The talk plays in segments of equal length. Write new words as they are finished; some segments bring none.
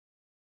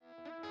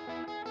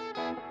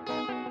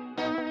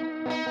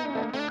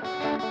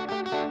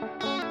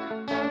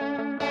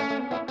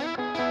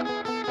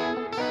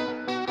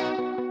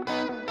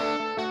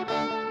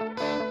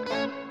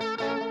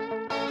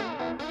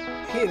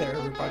Hey there,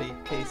 everybody.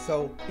 Okay,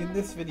 so in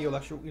this video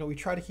lecture, we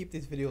try to keep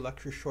these video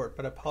lectures short,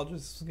 but I apologize,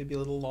 this is going to be a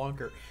little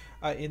longer.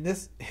 In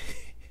this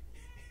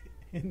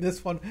in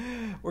this one,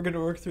 we're going to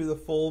work through the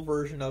full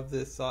version of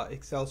this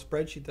Excel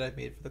spreadsheet that I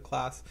made for the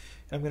class,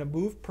 and I'm going to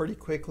move pretty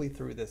quickly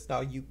through this.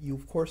 Now, you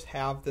of course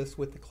have this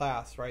with the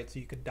class, right? So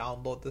you can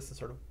download this and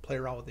sort of play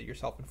around with it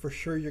yourself, and for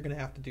sure you're going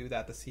to have to do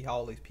that to see how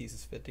all these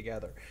pieces fit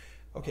together.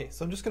 Okay,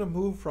 so I'm just going to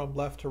move from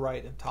left to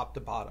right and top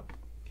to bottom.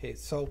 Okay,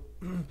 so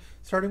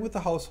starting with the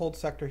household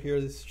sector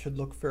here, this should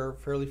look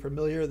fairly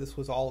familiar. This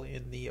was all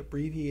in the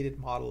abbreviated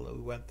model that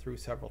we went through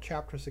several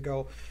chapters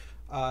ago.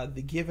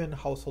 The given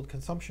household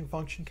consumption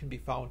function can be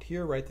found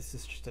here, right? This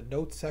is just a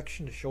notes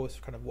section to show us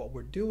kind of what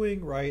we're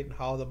doing, right, and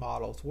how the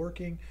model is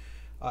working,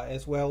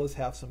 as well as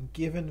have some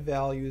given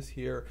values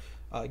here.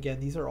 Again,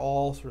 these are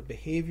all sort of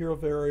behavioral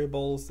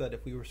variables that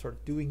if we were sort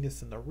of doing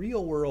this in the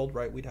real world,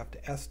 right, we'd have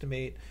to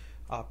estimate.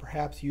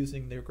 Perhaps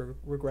using the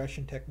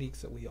regression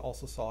techniques that we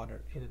also saw in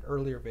an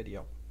earlier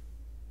video.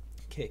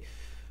 Okay,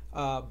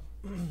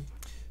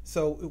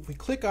 so if we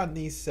click on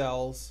these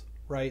cells,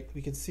 right,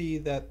 we can see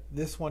that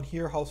this one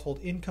here, household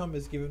income,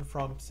 is given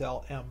from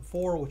cell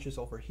M4, which is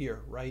over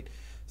here, right?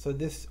 So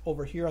this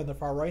over here on the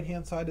far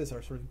right-hand side is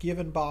our sort of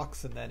given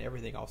box, and then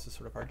everything else is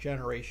sort of our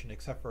generation,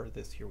 except for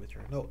this here with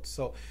your notes.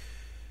 So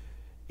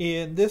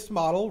in this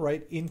model,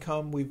 right,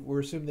 income,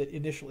 we're assuming that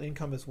initial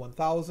income is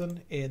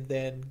 1,000, and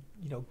then,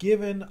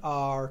 given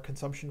our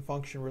consumption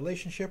function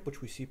relationship, which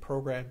we see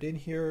programmed in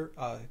here,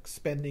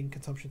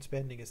 consumption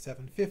spending is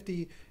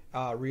 750,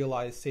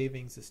 realized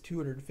savings is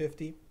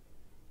 250.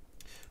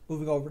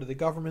 Moving over to the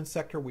government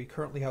sector, we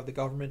currently have the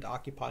government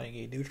occupying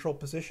a neutral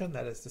position.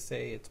 That is to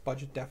say, its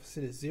budget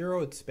deficit is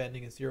 0, its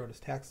spending is 0, and its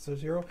taxes are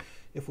 0.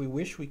 If we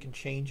wish, we can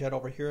change that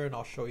over here, and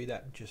I'll show you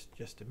that in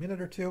just a minute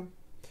or two.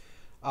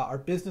 Our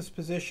business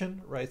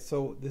position, right,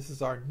 so this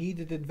is our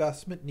needed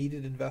investment.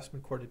 Needed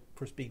investment, of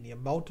course, being the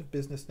amount of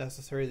business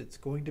necessary that's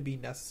going to be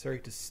necessary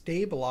to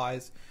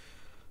stabilize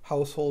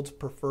households'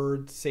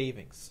 preferred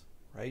savings,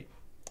 right?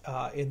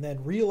 And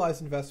then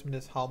realized investment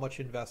is how much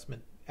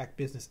investment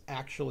business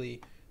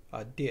actually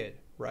did,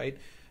 right?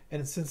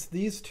 And since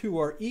these two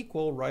are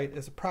equal, right,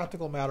 as a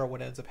practical matter,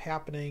 what ends up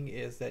happening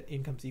is that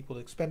income's equal to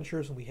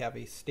expenditures, and we have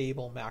a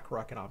stable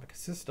macroeconomic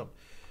system.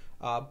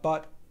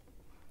 But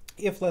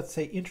if, let's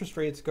say, interest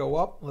rates go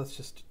up, let's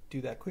just do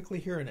that quickly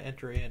here and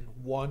enter in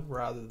 1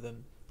 rather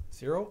than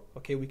 0.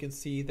 Okay, we can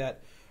see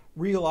that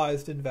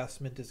realized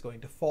investment is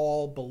going to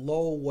fall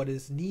below what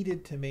is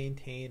needed to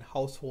maintain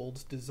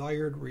households'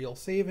 desired real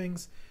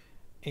savings,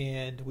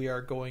 and we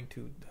are going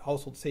to,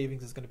 household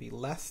savings is going to be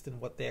less than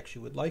what they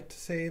actually would like to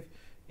save,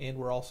 and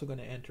we're also going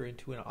to enter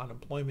into an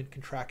unemployment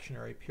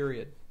contractionary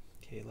period.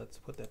 Okay, let's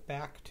put that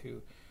back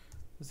to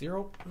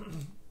 0.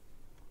 You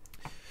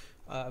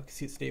can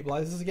see it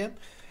stabilizes again.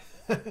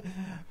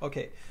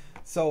 Okay,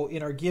 so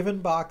in our given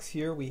box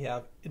here, we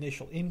have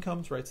initial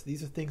incomes, right? So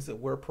these are things that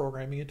we're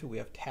programming into. We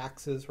have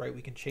taxes, right?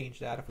 We can change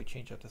that if we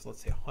change that to,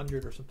 let's say,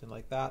 100 or something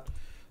like that.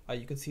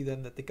 You can see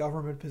then that the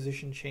government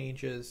position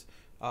changes.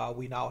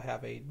 We now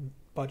have a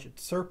budget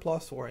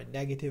surplus or a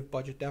negative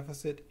budget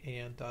deficit,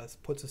 and this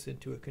puts us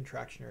into a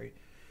contractionary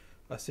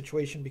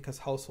situation because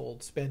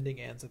household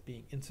spending ends up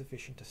being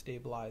insufficient to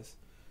stabilize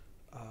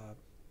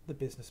the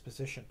business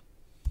position.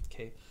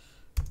 Okay.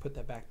 Put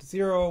that back to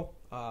 0.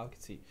 You can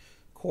see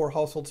core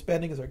household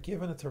spending is our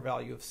given. It's our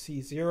value of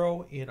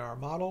C0 in our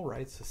model,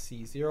 right? So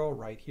C0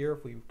 right here,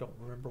 if we don't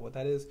remember what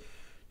that is.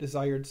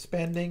 Desired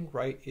spending,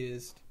 right,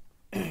 is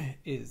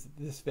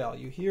this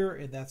value here,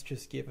 and that's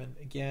just given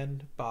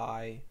again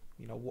by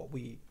what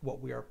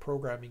we are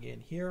programming in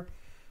here.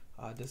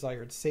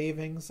 Desired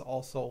savings,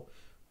 also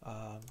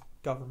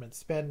government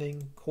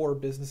spending, core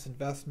business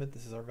investment.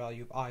 This is our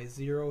value of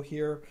I0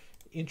 here.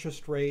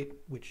 Interest rate,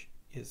 which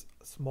is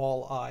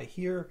small I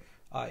here,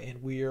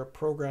 and we are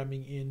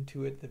programming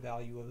into it the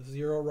value of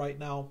 0 right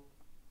now.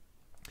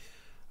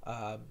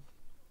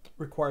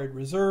 Required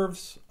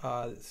reserves,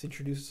 this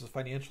introduces a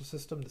financial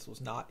system. This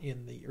was not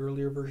in the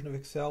earlier version of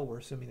Excel. We're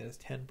assuming that it's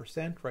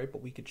 10%, right?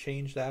 But we could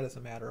change that as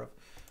a matter of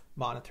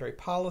monetary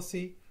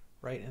policy,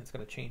 right? And it's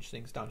going to change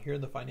things down here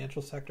in the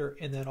financial sector.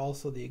 And then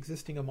also the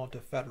existing amount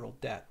of federal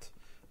debt,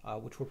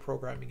 which we're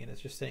programming in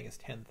as just saying is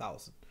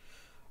 10,000.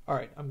 All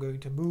right, I'm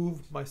going to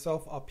move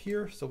myself up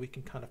here so we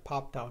can kind of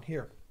pop down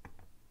here.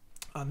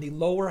 On the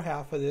lower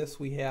half of this,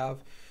 we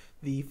have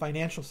the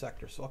financial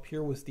sector. So up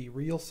here was the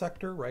real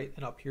sector, right?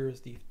 And up here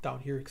is down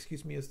here,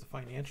 excuse me, is the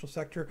financial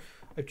sector.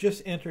 I've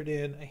just entered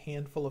in a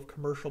handful of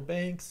commercial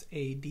banks,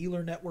 a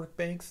dealer network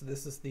bank. So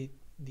this is the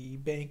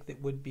bank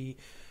that would be,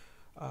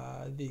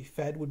 the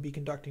Fed would be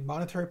conducting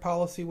monetary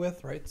policy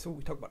with, right? So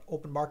we talk about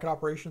open market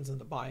operations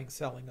and the buying,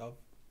 selling of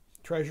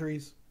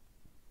treasuries.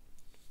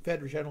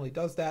 Fed generally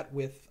does that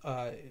with,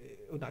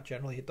 not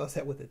generally, it does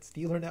that with its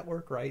dealer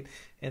network, right?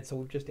 And so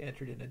we've just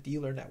entered in a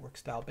dealer network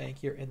style bank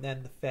here, and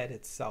then the Fed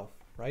itself,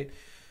 right?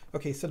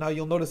 Okay, so now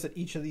you'll notice that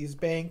each of these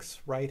banks,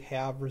 right,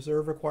 have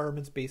reserve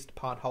requirements based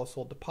upon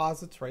household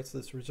deposits, right? So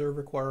this reserve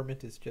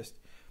requirement is just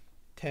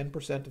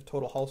 10% of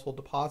total household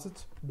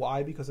deposits.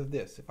 Why? Because of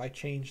this. If I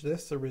change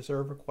this, the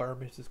reserve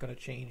requirement is going to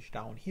change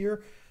down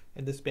here,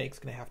 and this bank's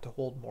going to have to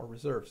hold more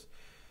reserves.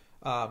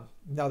 Now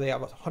they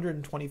have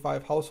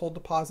 125 household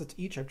deposits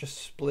each. I've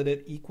just split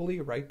it equally,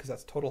 right? Because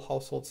that's total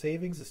household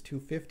savings is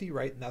 250,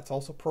 right? And that's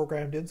also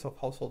programmed in. So if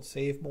households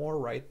save more,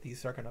 right,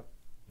 these are going to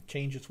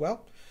change as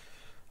well.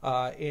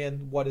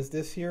 And what is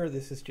this here?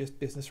 This is just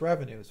business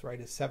revenues,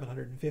 right? It's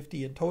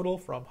 750 in total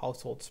from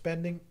household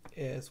spending,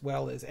 as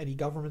well as any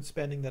government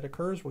spending that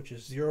occurs, which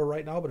is 0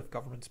 right now. But if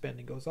government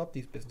spending goes up,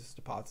 these business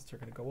deposits are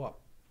going to go up.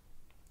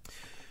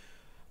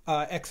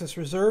 Excess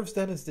reserves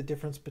then is the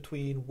difference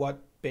between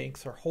what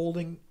banks are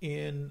holding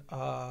in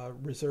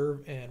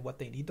reserve and what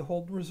they need to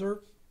hold in reserve.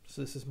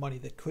 So this is money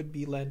that could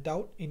be lent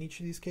out in each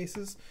of these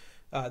cases.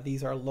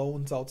 These are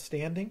loans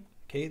outstanding.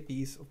 Okay,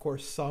 these of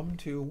course sum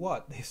to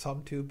what? They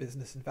sum to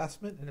business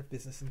investment, and if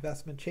business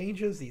investment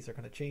changes, these are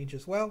going to change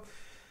as well.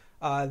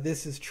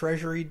 This is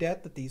treasury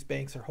debt that these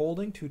banks are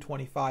holding,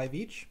 225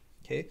 each.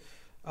 Okay.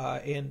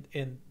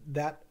 And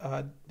that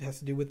has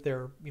to do with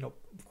their,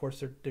 of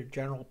course, their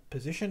general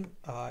position.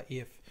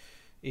 If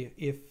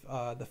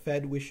the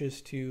Fed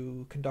wishes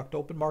to conduct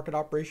open market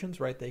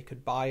operations, right, they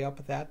could buy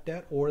up that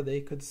debt, or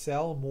they could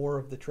sell more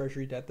of the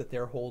treasury debt that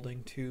they're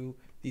holding to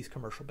these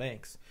commercial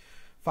banks.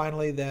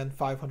 Finally, then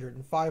 500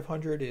 and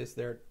 500 is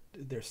their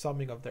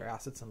summing of their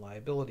assets and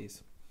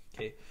liabilities.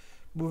 Okay.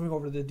 Moving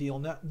over to the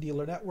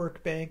dealer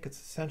network bank,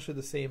 it's essentially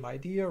the same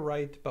idea,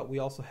 right? But we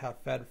also have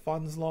Fed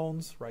funds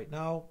loans right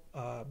now.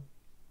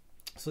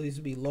 So these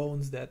would be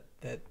loans that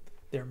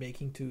they're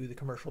making to the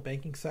commercial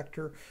banking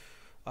sector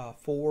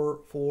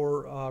for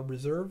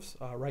reserves.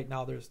 Right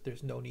now,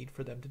 there's no need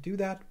for them to do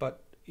that.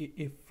 But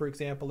if, for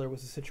example, there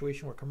was a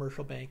situation where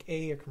commercial bank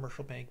A or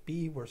commercial bank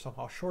B were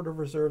somehow short of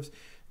reserves,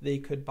 they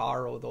could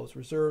borrow those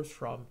reserves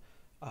from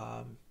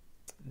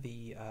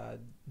the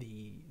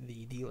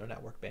dealer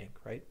network bank,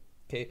 right?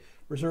 Okay,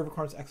 reserve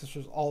requirements, excess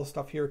reserves, all the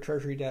stuff here,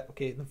 treasury debt.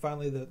 Okay, and then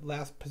finally the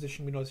last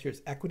position we notice here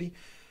is equity.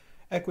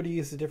 Equity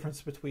is the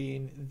difference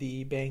between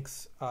the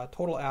bank's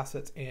total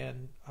assets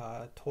and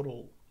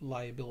total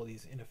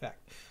liabilities in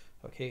effect.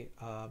 Okay,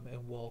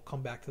 and we'll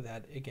come back to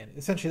that again.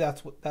 Essentially,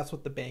 that's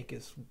what the bank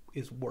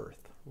is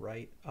worth,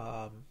 right?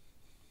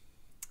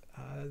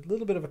 A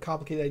little bit of a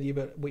complicated idea,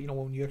 but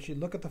when you actually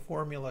look at the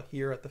formula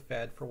here at the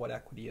Fed for what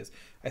equity is,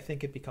 I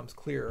think it becomes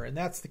clearer. And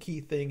that's the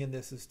key thing in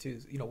this is to,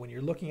 when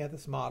you're looking at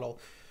this model,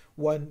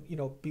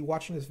 be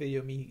watching this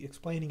video, me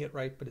explaining it,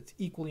 right? But it's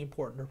equally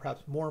important, or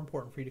perhaps more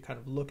important, for you to kind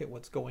of look at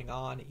what's going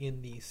on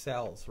in these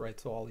cells, right?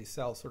 So all these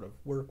cells sort of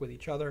work with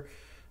each other.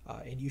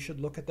 And you should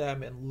look at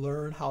them and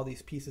learn how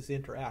these pieces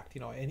interact,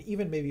 and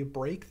even maybe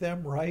break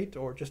them, right?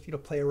 Or just,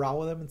 play around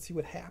with them and see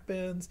what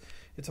happens.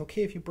 It's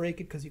okay if you break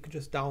it, because you can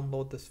just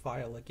download this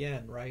file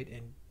again, right?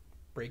 And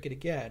break it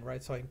again,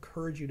 right? So I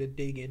encourage you to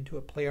dig into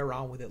it, play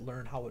around with it,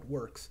 learn how it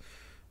works.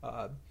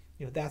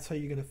 That's how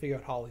you're going to figure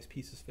out how all these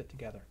pieces fit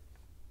together.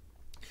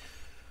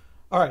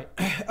 All right.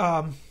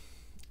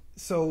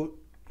 So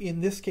in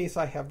this case,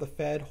 I have the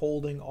Fed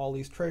holding all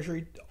these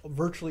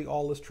virtually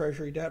all this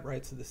treasury debt,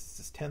 right? So this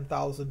is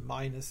 10,000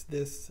 minus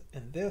this,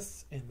 and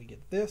we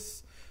get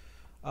this.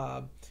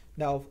 Now,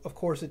 of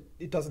course,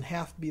 it doesn't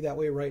have to be that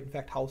way, right? In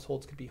fact,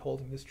 households could be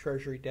holding this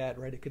treasury debt,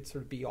 right? It could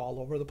sort of be all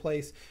over the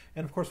place.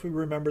 And of course, we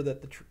remember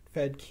that the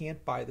Fed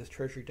can't buy this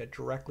treasury debt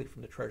directly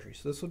from the Treasury.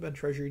 So this would have been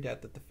treasury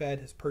debt that the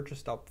Fed has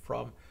purchased up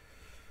from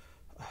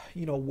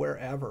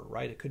wherever,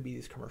 right? It could be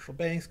these commercial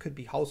banks, could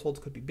be households,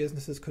 could be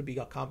businesses, could be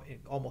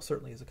almost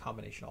certainly is a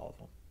combination of all of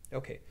them.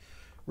 Okay,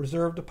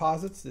 reserve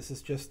deposits. This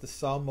is just the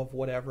sum of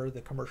whatever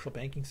the commercial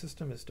banking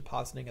system is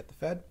depositing at the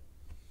Fed.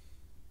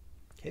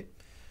 Okay,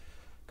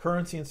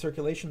 currency in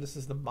circulation. This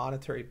is the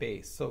monetary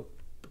base. So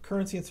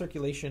currency in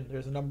circulation,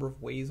 there's a number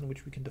of ways in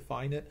which we can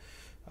define it.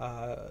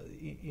 So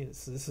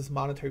this is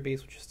monetary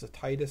base, which is the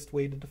tightest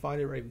way to define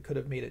it, right? We could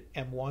have made it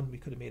M1, we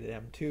could have made it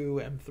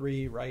M2,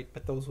 M3, right?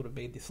 But those would have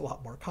made this a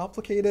lot more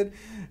complicated.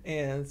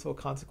 And so a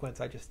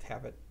consequence, I just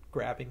have it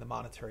grabbing the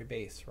monetary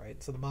base,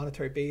 right? So the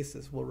monetary base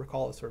is, we'll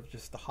recall, is sort of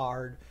just the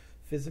hard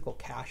physical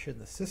cash in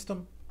the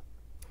system,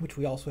 which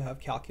we also have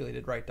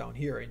calculated right down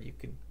here. And you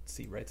can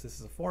see, right? So this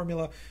is a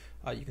formula.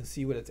 You can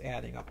see what it's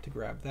adding up to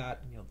grab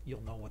that, and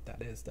you'll know what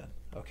that is then.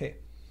 Okay.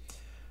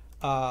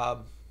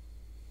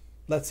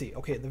 Let's see.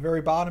 Okay, at the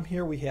very bottom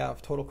here, we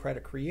have total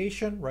credit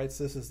creation, right?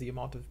 So this is the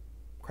amount of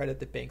credit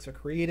that banks are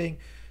creating.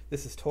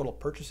 This is total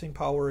purchasing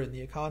power in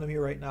the economy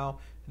right now.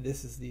 And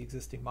this is the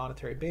existing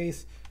monetary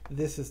base.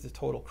 This is the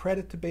total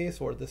credit to base,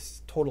 or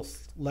this total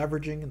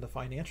leveraging in the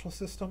financial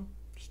system,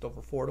 just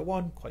over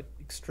 4-to-1, quite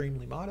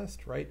extremely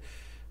modest, right?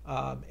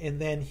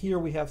 And then here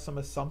we have some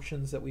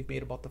assumptions that we've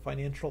made about the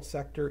financial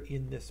sector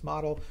in this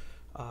model.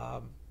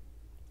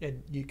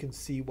 And you can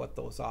see what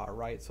those are,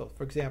 right? So,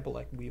 for example,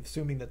 like we're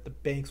assuming that the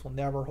banks will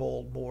never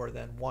hold more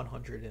than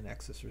 100 in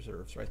excess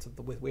reserves, right? So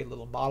the way the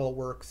little model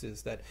works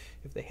is that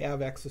if they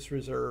have excess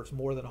reserves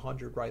more than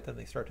 100, right, then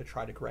they start to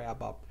try to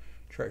grab up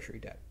treasury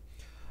debt.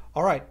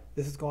 All right,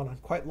 this has gone on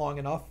quite long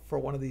enough for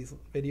one of these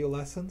video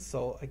lessons.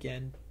 So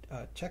again,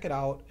 check it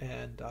out,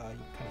 and you can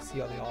kind of see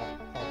how they all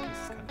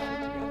pieces kind of fit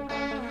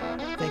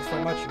together. Thanks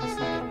very much, and we'll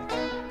see you again next time.